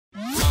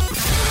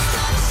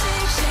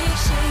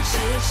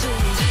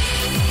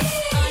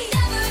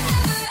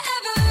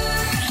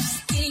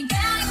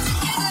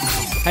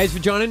Hey, it's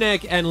Vagina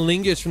Neck and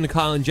Lingus from the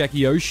Kyle and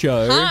Jackie O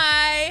Show.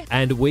 Hi.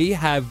 And we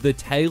have the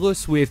Taylor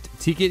Swift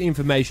ticket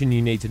information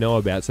you need to know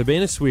about. So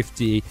being a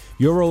Swiftie,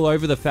 you're all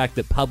over the fact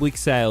that public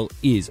sale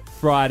is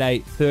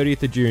Friday,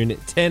 30th of June,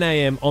 10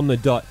 a.m. on the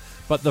dot.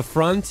 But the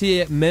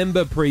Frontier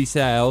member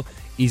pre-sale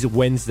is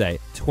Wednesday,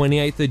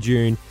 28th of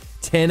June,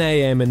 10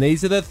 a.m. And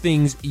these are the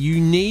things you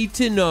need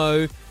to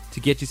know to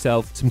get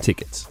yourself some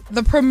tickets.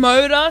 The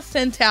promoter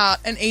sent out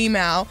an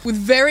email with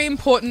very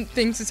important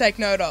things to take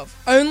note of.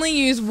 Only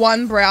use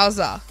one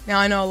browser. Now,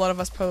 I know a lot of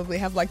us probably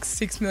have like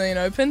 6 million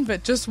open,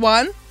 but just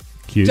one.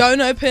 Cute. Don't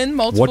open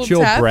multiple tabs. What's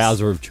your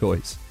browser of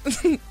choice?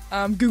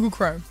 Google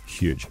Chrome.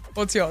 Huge.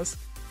 What's yours?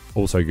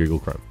 Also Google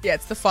Chrome. Yeah,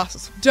 it's the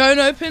fastest. Don't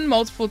open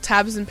multiple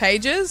tabs and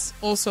pages.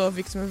 Also a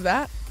victim of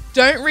that.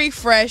 Don't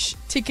refresh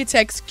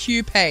Ticketek's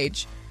queue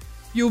page.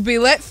 You'll be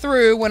let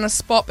through when a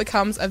spot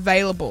becomes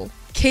available.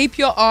 Keep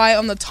your eye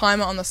on the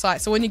timer on the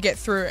site. So when you get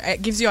through,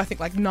 it gives you, I think,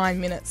 like 9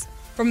 minutes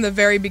from the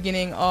very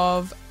beginning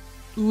of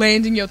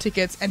landing your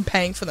tickets and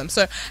paying for them.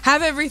 So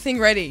have everything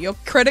ready. Your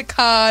credit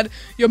card,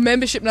 your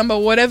membership number,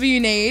 whatever you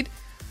need.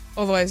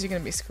 Otherwise, you're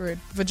going to be screwed.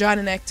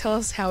 Vagina Neck, tell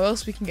us how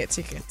else we can get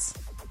tickets.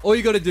 All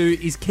you got to do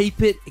is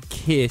keep it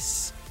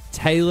KISS.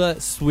 Taylor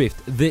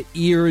Swift, the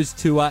Eras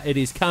Tour. It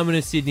is coming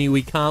to Sydney.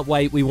 We can't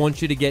wait. We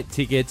want you to get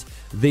tickets.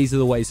 These are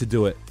the ways to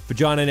do it.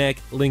 Vagina Neck,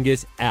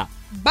 Lingus, out.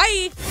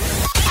 Bye.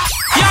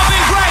 Y'all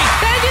been great.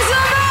 Thank you so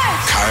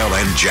much. Kyle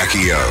and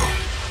Jackie O.